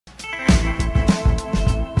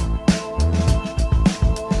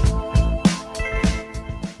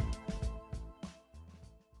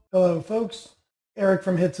Hello, folks. Eric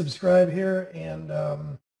from Hit Subscribe here, and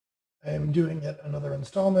I am doing yet another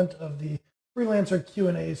installment of the Freelancer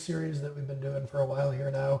Q&A series that we've been doing for a while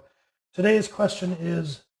here now. Today's question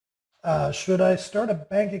is, should I start a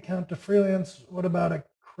bank account to freelance? What about a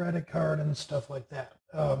credit card and stuff like that?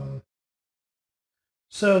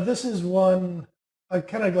 So this is one, I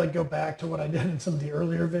kind of like go back to what I did in some of the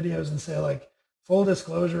earlier videos and say, like, full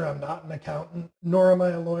disclosure, I'm not an accountant, nor am I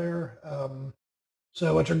a lawyer.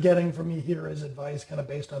 So what you're getting from me here is advice kind of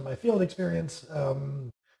based on my field experience,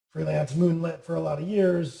 freelance moonlit for a lot of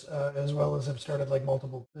years, as well as have started like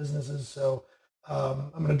multiple businesses. So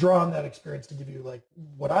I'm going to draw on that experience to give you like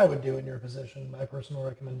what I would do in your position, my personal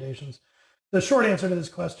recommendations. The short answer to this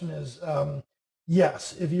question is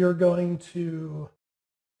yes, if you're going to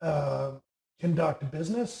uh, conduct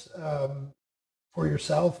business for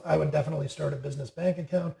yourself, I would definitely start a business bank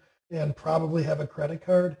account and probably have a credit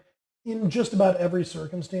card in just about every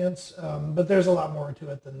circumstance, but there's a lot more to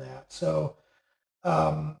it than that. So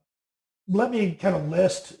um, let me kind of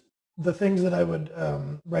list the things that I would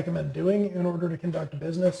recommend doing in order to conduct a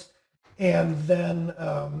business, and then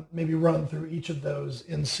maybe run through each of those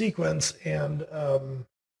in sequence and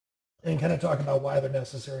kind of talk about why they're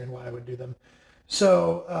necessary and why I would do them.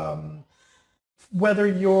 So whether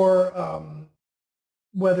you're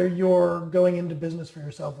whether you're going into business for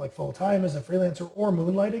yourself like full time as a freelancer or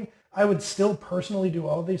moonlighting, I would still personally do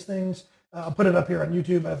all of these things. I'll put it up here on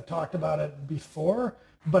YouTube. I've talked about it before,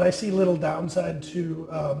 but I see little downside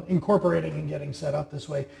to incorporating and getting set up this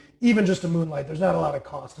way. Even just a moonlight, there's not a lot of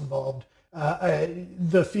cost involved.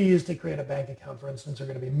 The fees to create a bank account, for instance, are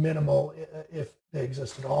going to be minimal if they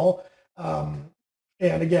exist at all. And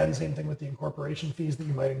again, same thing with the incorporation fees that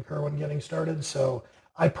you might incur when getting started. So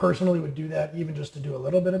I personally would do that even just to do a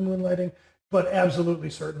little bit of moonlighting, but absolutely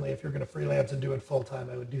certainly if you're going to freelance and do it full time,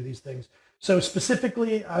 I would do these things. So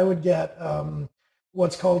specifically, I would get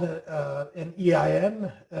what's called an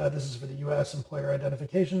EIN. This is for the U.S. Employer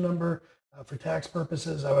Identification Number. For tax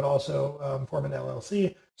purposes, I would also form an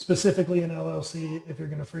LLC, specifically an LLC if you're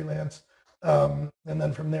going to freelance. And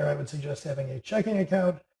then from there, I would suggest having a checking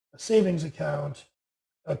account, a savings account,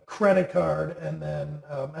 a credit card, and then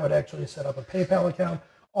I would actually set up a PayPal account.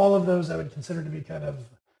 All of those I would consider to be kind of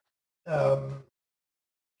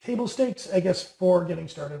table stakes, I guess, for getting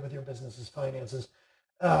started with your business's finances.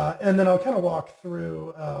 And then I'll kind of walk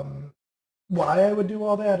through why I would do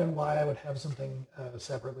all that and why I would have something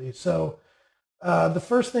separately. So the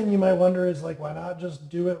first thing you might wonder is like, why not just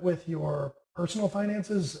do it with your personal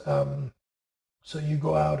finances? So you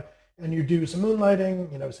go out and you do some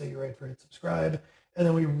moonlighting, say you write for Hit Subscribe, and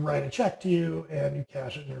then we write a check to you and you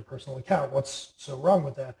cash it in your personal account. What's so wrong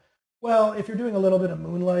with that? Well, if you're doing a little bit of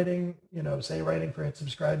moonlighting, say writing for Hit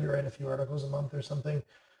Subscribe, you write a few articles a month or something,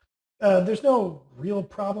 there's no real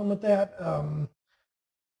problem with that.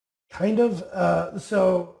 Kind of.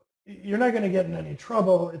 So you're not going to get in any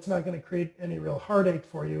trouble. It's not going to create any real heartache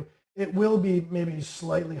for you. It will be maybe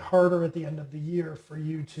slightly harder at the end of the year for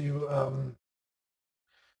you to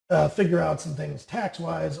figure out some things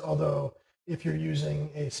tax-wise, although if you're using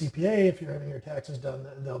a CPA, if you're having your taxes done,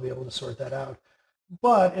 they'll be able to sort that out.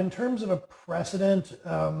 But in terms of a precedent,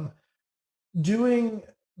 doing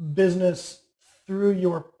business through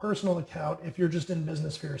your personal account, if you're just in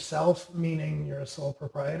business for yourself, meaning you're a sole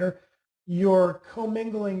proprietor, you're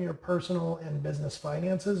commingling your personal and business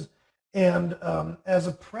finances. And as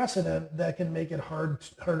a precedent, that can make it harder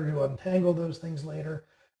to untangle those things later.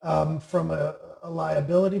 From a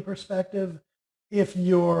liability perspective, if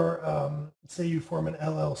you're, say you form an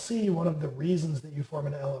LLC, one of the reasons that you form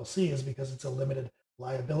an LLC is because it's a limited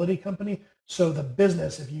liability company. So the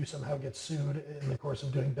business, if you somehow get sued in the course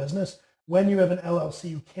of doing business, when you have an LLC,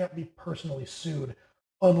 you can't be personally sued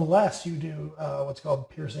unless you do what's called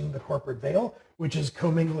piercing the corporate veil, which is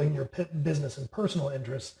commingling your business and personal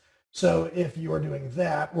interests. So if you're doing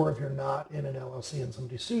that, or if you're not in an LLC and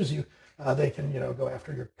somebody sues you, they can, go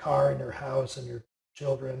after your car and your house and your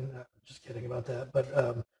children. Just kidding about that, but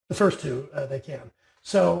the first two they can.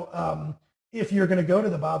 So if you're going to go to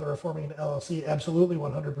the bother of forming an LLC, absolutely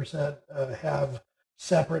 100% have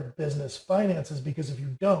separate business finances, because if you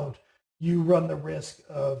don't, you run the risk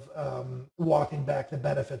of walking back the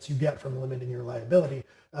benefits you get from limiting your liability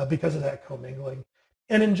because of that commingling.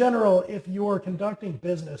 And in general, if you're conducting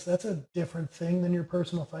business, that's a different thing than your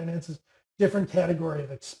personal finances, different category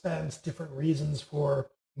of expense, different reasons for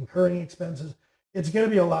incurring expenses. It's going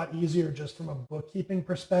to be a lot easier just from a bookkeeping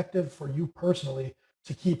perspective for you personally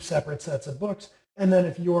to keep separate sets of books. And then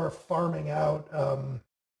if you're farming out,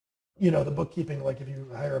 the bookkeeping, like if you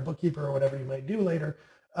hire a bookkeeper or whatever you might do later,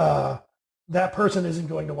 that person isn't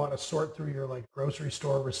going to want to sort through your like grocery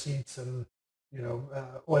store receipts and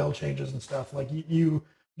oil changes and stuff. Like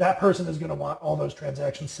that person is going to want all those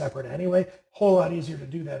transactions separate anyway. Whole lot easier to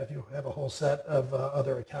do that if you have a whole set of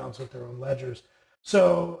other accounts with their own ledgers.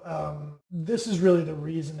 So this is really the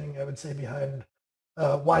reasoning I would say behind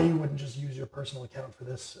why you wouldn't just use your personal account for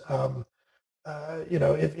this.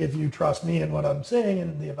 If you trust me and what I'm saying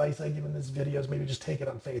and the advice I give in this video is maybe just take it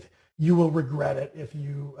on faith. You will regret it if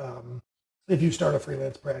you start a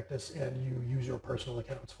freelance practice and you use your personal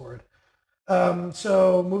accounts for it.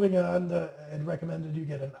 So moving on, I'd recommended you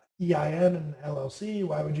get an EIN and LLC.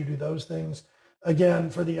 Why would you do those things? Again,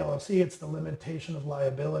 for the LLC, it's the limitation of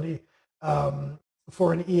liability.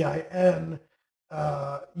 For an EIN,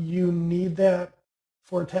 you need that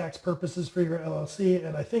for tax purposes for your LLC.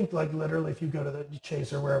 And I think like literally if you go to the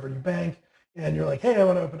Chase or wherever you bank and you're like, hey, I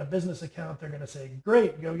want to open a business account, they're going to say,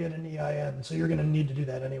 great, go get an EIN. So you're going to need to do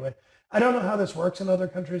that anyway. I don't know how this works in other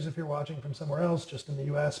countries if you're watching from somewhere else, just in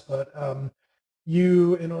the US, but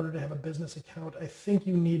in order to have a business account, I think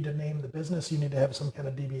you need to name the business. You need to have some kind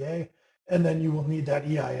of DBA, and then you will need that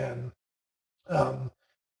EIN.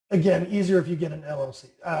 Again, easier if you get an LLC.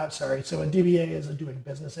 So a DBA is a doing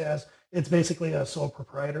business as. It's basically a sole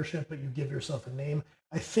proprietorship, but you give yourself a name.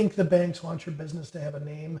 I think the banks want your business to have a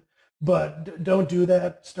name, but don't do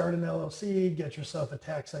that. Start an LLC, get yourself a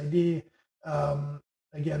tax ID.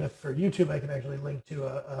 Again, if for YouTube, I can actually link to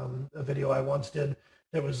a video I once did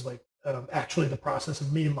that was like actually the process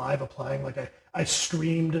of me live applying. Like I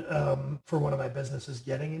streamed for one of my businesses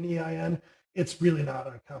getting an EIN. It's really not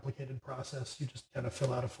a complicated process. You just kind of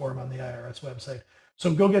fill out a form on the IRS website.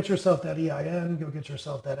 So go get yourself that EIN, go get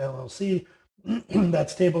yourself that LLC.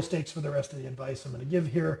 That's table stakes for the rest of the advice I'm going to give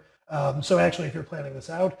here. So actually, if you're planning this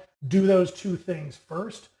out, do those two things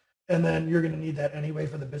first, and then you're going to need that anyway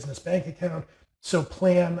for the business bank account. So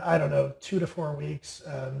plan, I don't know, 2 to 4 weeks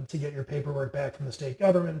to get your paperwork back from the state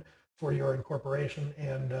government for your incorporation.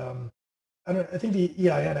 And I think the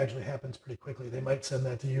EIN actually happens pretty quickly. They might send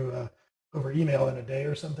that to you over email in a day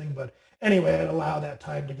or something. But anyway, I'd allow that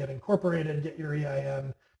time to get incorporated, get your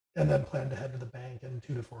EIN, and then plan to head to the bank in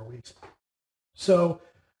 2 to 4 weeks. So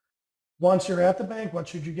once you're at the bank, what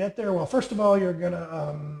should you get there? Well, first of all, you're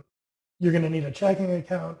gonna need a checking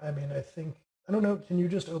account. I mean, I don't know, can you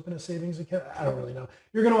just open a savings account? I don't really know.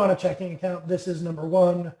 You're gonna want a checking account. This is number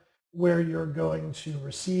one, where you're going to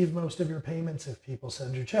receive most of your payments. If people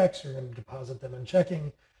send you checks, you're gonna deposit them in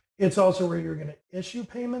checking. It's also where you're gonna issue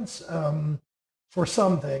payments for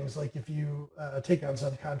some things, like if you take on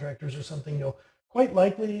subcontractors or something, you'll quite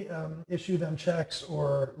likely issue them checks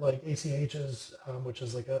or like ACHs, which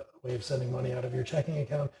is like a way of sending money out of your checking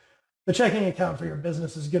account. The checking account for your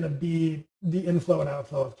business is going to be the inflow and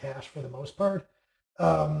outflow of cash for the most part.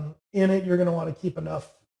 In it, you're going to want to keep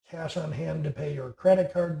enough cash on hand to pay your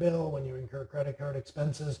credit card bill when you incur credit card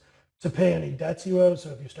expenses, to pay any debts you owe. So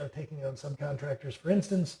if you start taking on subcontractors, for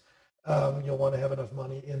instance, you'll want to have enough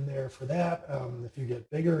money in there for that. If you get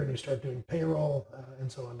bigger and you start doing payroll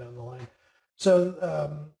and so on down the line.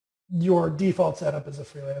 So your default setup as a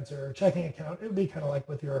freelancer checking account, it would be kind of like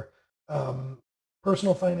with your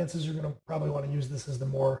personal finances. You're going to probably want to use this as the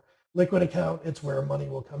more liquid account. It's where money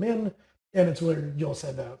will come in, and it's where you'll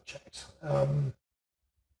send out checks.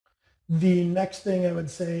 The next thing I would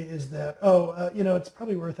say is that, it's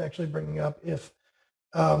probably worth actually bringing up if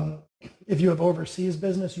you have overseas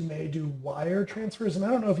business, you may do wire transfers. And I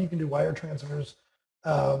don't know if you can do wire transfers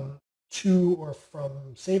to or from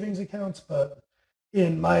savings accounts, but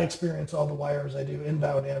in my experience, all the wires I do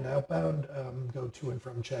inbound and outbound go to and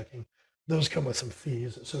from checking. Those come with some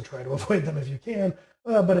fees, so try to avoid them if you can.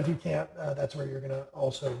 But if you can't, that's where you're going to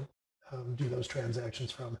also do those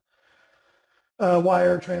transactions from.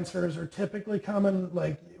 Wire transfers are typically common,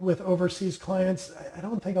 like with overseas clients. I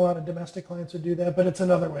don't think a lot of domestic clients would do that, but it's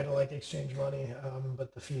another way to like exchange money,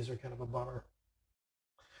 but the fees are kind of a bummer.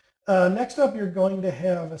 Next up, you're going to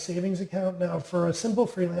have a savings account. Now, for a simple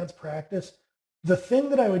freelance practice, the thing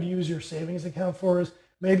that I would use your savings account for is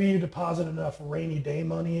maybe you deposit enough rainy day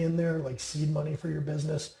money in there, like seed money for your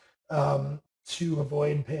business, to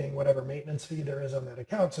avoid paying whatever maintenance fee there is on that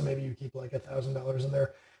account. So maybe you keep like $1,000 in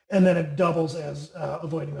there, and then it doubles as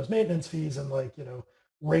avoiding those maintenance fees and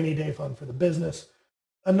rainy day fund for the business.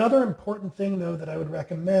 Another important thing, though, that I would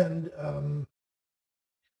recommend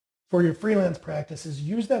for your freelance practice is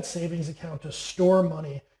use that savings account to store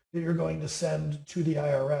money that you're going to send to the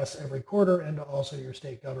IRS every quarter and to also your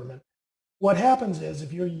state government. What happens is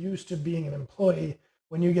if you're used to being an employee,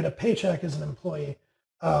 when you get a paycheck as an employee,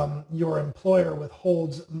 your employer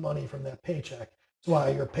withholds money from that paycheck. That's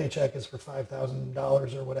why your paycheck is for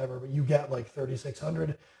 $5,000 or whatever, but you get like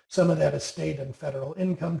 3,600. Some of that is state and federal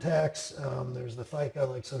income tax. There's the FICA,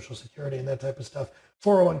 like Social Security and that type of stuff.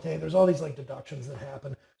 401k, there's all these like deductions that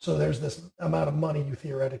happen. So there's this amount of money you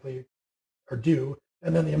theoretically are due,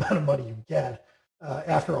 and then the amount of money you get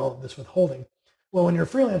after all of this withholding. Well, when you're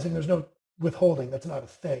freelancing, there's no withholding. That's not a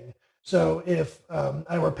thing. So if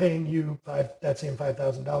I were paying you that same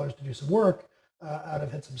 $5,000 to do some work out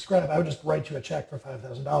of Hit Subscribe, I would just write you a check for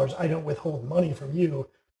 $5,000. I don't withhold money from you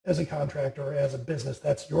as a contractor or as a business.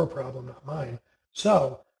 That's your problem, not mine.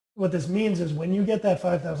 So what this means is when you get that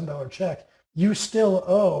 $5,000 check, you still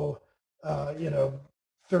owe,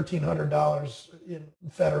 $1,300 in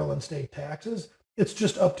federal and state taxes. It's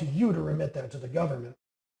just up to you to remit that to the government.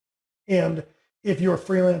 And if you're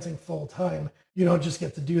freelancing full time, you don't just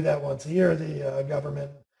get to do that once a year. The government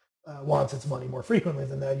wants its money more frequently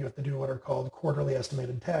than that. You have to do what are called quarterly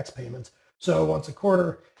estimated tax payments. So once a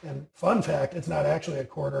quarter, and fun fact, it's not actually a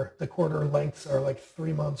quarter. The quarter lengths are like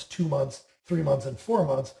 3 months, 2 months, 3 months, and 4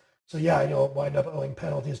 months. So yeah, you'll wind up owing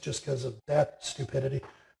penalties just because of that stupidity.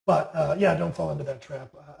 But yeah, don't fall into that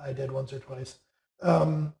trap. I did once or twice.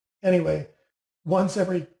 Anyway, once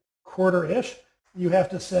every quarter-ish, you have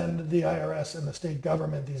to send the IRS and the state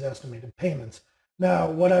government these estimated payments. Now,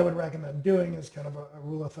 what I would recommend doing is kind of a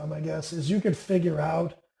rule of thumb, I guess, is you could figure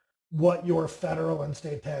out what your federal and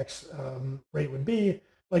state tax rate would be.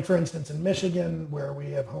 Like, for instance, in Michigan, where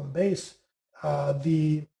we have home base,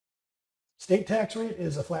 the state tax rate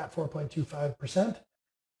is a flat 4.25%.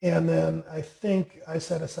 And then I think I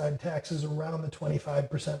set aside taxes around the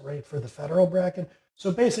 25% rate for the federal bracket.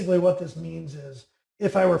 So basically what this means is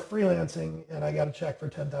if I were freelancing and I got a check for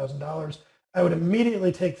 $10,000, I would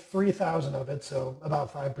immediately take 3,000 of it, so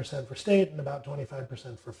about 5% for state and about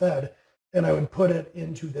 25% for Fed, and I would put it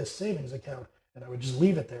into this savings account and I would just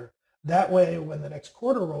leave it there. That way, when the next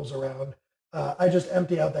quarter rolls around, I just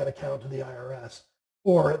empty out that account to the IRS,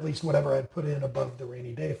 or at least whatever I'd put in above the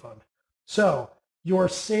rainy day fund. So your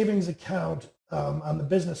savings account on the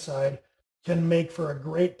business side can make for a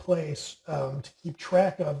great place to keep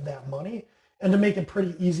track of that money and to make it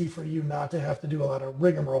pretty easy for you not to have to do a lot of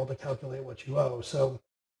rigmarole to calculate what you owe. So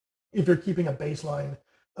if you're keeping a baseline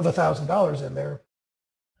of $1,000 in there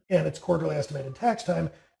and it's quarterly estimated tax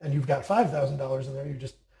time and you've got $5,000 in there, you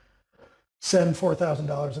just send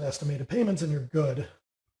 $4,000 in estimated payments and you're good.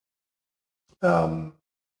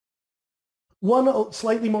 One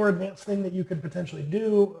slightly more advanced thing that you could potentially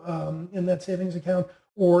do in that savings account,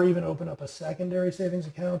 or even open up a secondary savings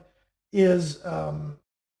account, is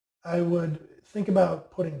I would think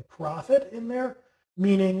about putting profit in there.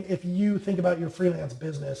 Meaning, if you think about your freelance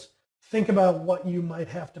business, think about what you might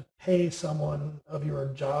have to pay someone of your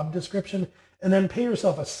job description, and then pay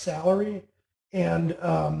yourself a salary, and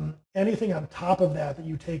anything on top of that that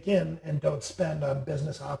you take in and don't spend on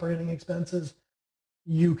business operating expenses,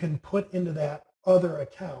 you can put into that other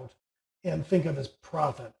account and think of as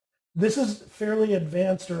profit. This is fairly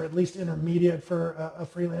advanced, or at least intermediate for a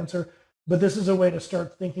freelancer, but this is a way to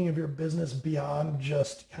start thinking of your business beyond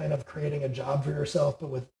just kind of creating a job for yourself, but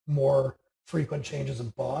with more frequent changes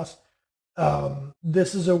of boss.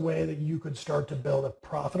 This is a way that you could start to build a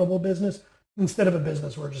profitable business instead of a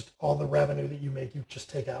business where just all the revenue that you make, you just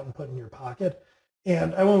take out and put in your pocket.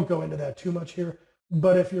 And I won't go into that too much here,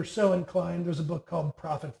 but if you're so inclined, there's a book called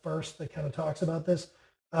Profit First that kind of talks about this.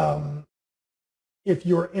 If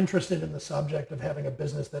you're interested in the subject of having a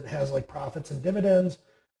business that has like profits and dividends,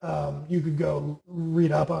 you could go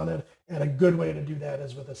read up on it. And a good way to do that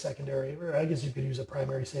is with a secondary, or I guess you could use a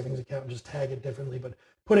primary savings account and just tag it differently, but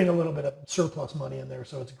putting a little bit of surplus money in there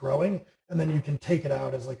so it's growing, and then you can take it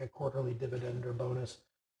out as like a quarterly dividend or bonus.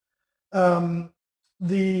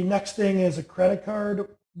 The next thing is a credit card.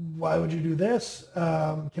 Why would you do this?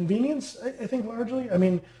 Convenience, I think, largely. I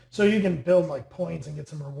mean, so you can build like points and get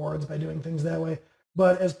some rewards by doing things that way.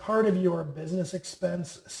 But as part of your business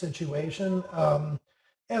expense situation,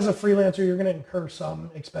 as a freelancer, you're going to incur some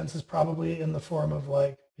expenses probably in the form of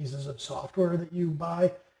like pieces of software that you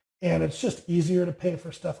buy. And it's just easier to pay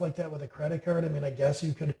for stuff like that with a credit card. I mean, I guess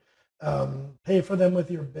you could pay for them with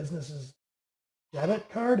your business's debit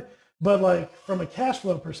card. But like from a cash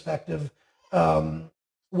flow perspective,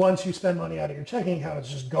 once you spend money out of your checking account, it's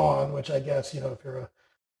just gone, which I guess, if you're a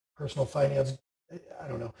personal finance, I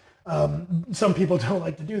don't know. Some people don't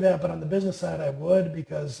like to do that, but on the business side, I would,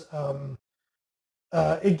 because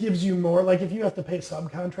it gives you more, like if you have to pay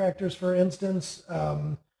subcontractors, for instance,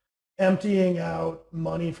 emptying out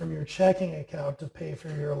money from your checking account to pay for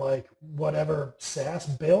your like whatever SaaS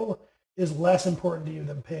bill is less important to you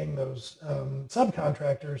than paying those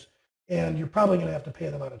subcontractors, and you're probably going to have to pay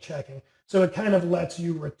them out of checking. So it kind of lets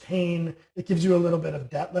you retain, it gives you a little bit of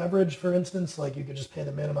debt leverage, for instance, like you could just pay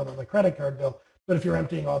the minimum on the credit card bill, but if you're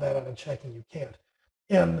emptying all that out of checking, you can't.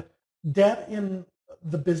 And debt in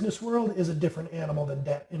the business world is a different animal than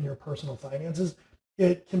debt in your personal finances.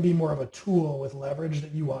 It can be more of a tool with leverage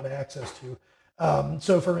that you want access to.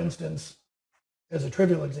 So for instance, as a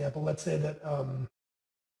trivial example, let's say that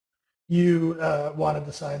you wanted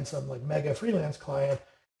to sign some like mega freelance client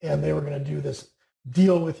and they were going to do this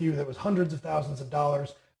deal with you that was hundreds of thousands of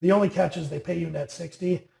dollars. The only catch is they pay you net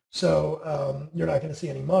 60. So you're not going to see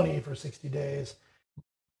any money for 60 days.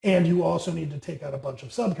 And you also need to take out a bunch of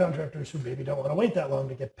subcontractors who maybe don't want to wait that long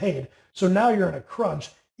to get paid. So now you're in a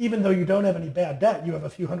crunch. Even though you don't have any bad debt, you have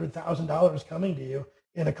a few $100,000 coming to you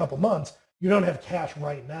in a couple months. You don't have cash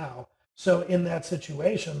right now. So in that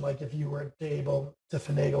situation, like if you were able to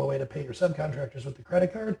finagle a way to pay your subcontractors with the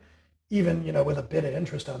credit card, even with a bit of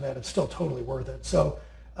interest on that, it's still totally worth it. So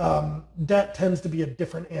debt tends to be a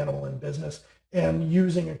different animal in business. And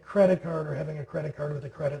using a credit card or having a credit card with a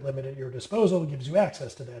credit limit at your disposal gives you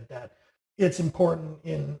access to that debt. It's important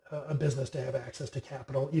in a business to have access to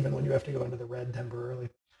capital, even when you have to go into the red temporarily.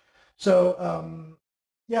 So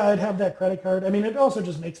yeah, I'd have that credit card. I mean, it also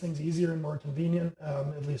just makes things easier and more convenient,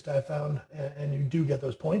 at least I found, and you do get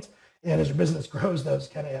those points. And as your business grows, those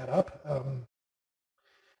kind of add up.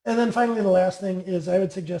 And then finally, the last thing is I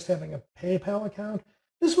would suggest having a PayPal account.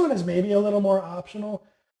 This one is maybe a little more optional,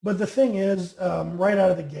 but the thing is, right out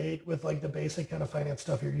of the gate with like the basic kind of finance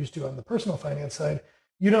stuff you're used to on the personal finance side,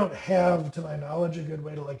 you don't have, to my knowledge, a good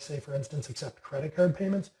way to like say, for instance, accept credit card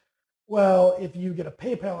payments. Well, if you get a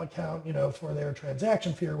PayPal account, for their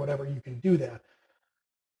transaction fee or whatever, you can do that.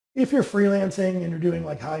 If you're freelancing and you're doing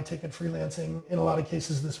like high ticket freelancing, in a lot of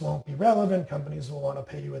cases, this won't be relevant. Companies will want to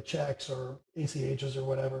pay you with checks or ACHs or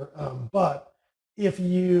whatever. But if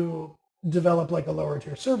you develop like a lower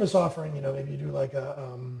tier service offering, maybe you do like I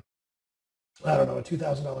don't know, a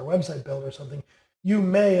 $2,000 website build or something, you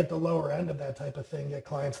may at the lower end of that type of thing get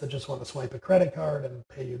clients that just want to swipe a credit card and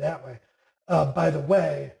pay you that way. By the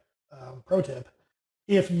way, pro tip,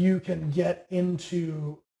 if you can get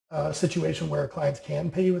into a situation where clients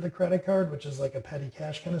can pay you with a credit card, which is like a petty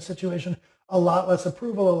cash kind of situation, a lot less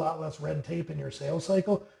approval, a lot less red tape in your sales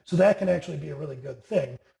cycle. So that can actually be a really good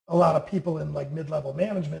thing. A lot of people in like mid-level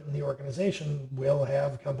management in the organization will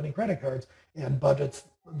have company credit cards and budgets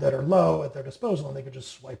that are low at their disposal, and they could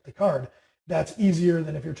just swipe the card. That's easier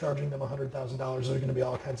than if you're charging them $100,000. There's going to be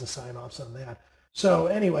all kinds of sign-offs on that. So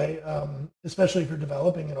anyway, especially if you're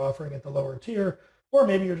developing and offering at the lower tier, or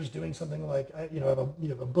maybe you're just doing something like you have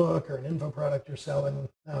a book or an info product you're selling.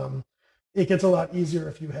 It gets a lot easier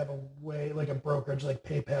if you have a way like a brokerage like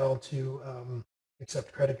PayPal to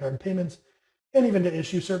accept credit card payments, and even to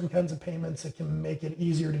issue certain kinds of payments. It can make it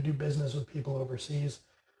easier to do business with people overseas.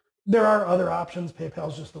 There are other options. PayPal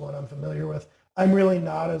is just the one I'm familiar with. I'm really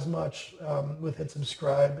not as much with Hit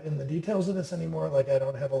Subscribe in the details of this anymore. Like I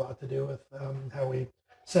don't have a lot to do with how we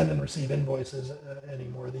send and receive invoices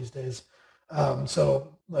anymore these days.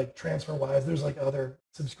 So like transfer-wise, there's like other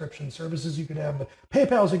subscription services you could have, but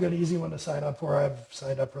PayPal is a good, easy one to sign up for. I've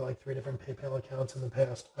signed up for like 3 different PayPal accounts in the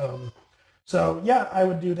past. So yeah, I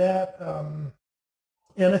would do that.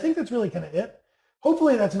 And I think that's really kind of it.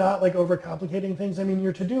 Hopefully that's not like overcomplicating things. I mean,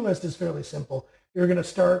 your to-do list is fairly simple. You're going to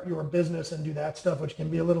start your business and do that stuff, which can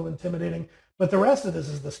be a little intimidating. But the rest of this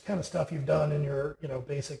is this kind of stuff you've done in your,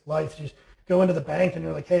 basic life. You just go into the bank and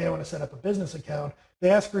you're like, hey, I want to set up a business account. They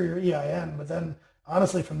ask for your EIN, but then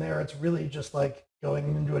honestly from there, it's really just like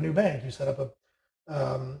going into a new bank. You set up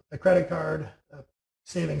a credit card, a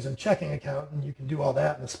savings and checking account, and you can do all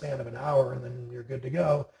that in the span of an hour, and then you're good to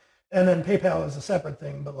go. And then PayPal is a separate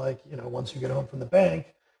thing, but like, once you get home from the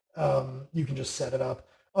bank, you can just set it up.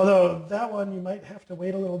 Although that one, you might have to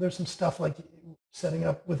wait a little. There's some stuff like setting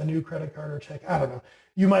up with a new credit card or check. I don't know.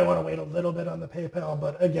 You might want to wait a little bit on the PayPal,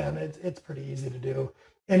 but again, it's pretty easy to do.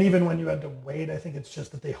 And even when you had to wait, I think it's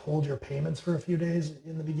just that they hold your payments for a few days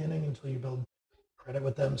in the beginning until you build credit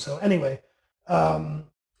with them. So anyway,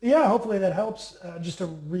 yeah, hopefully that helps. Just to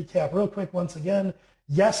recap real quick once again,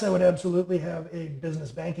 yes, I would absolutely have a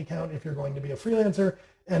business bank account if you're going to be a freelancer.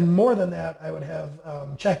 And more than that, I would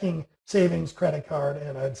have checking, savings, credit card,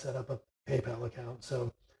 and I'd set up a PayPal account.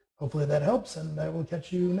 So hopefully that helps, and I will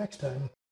catch you next time.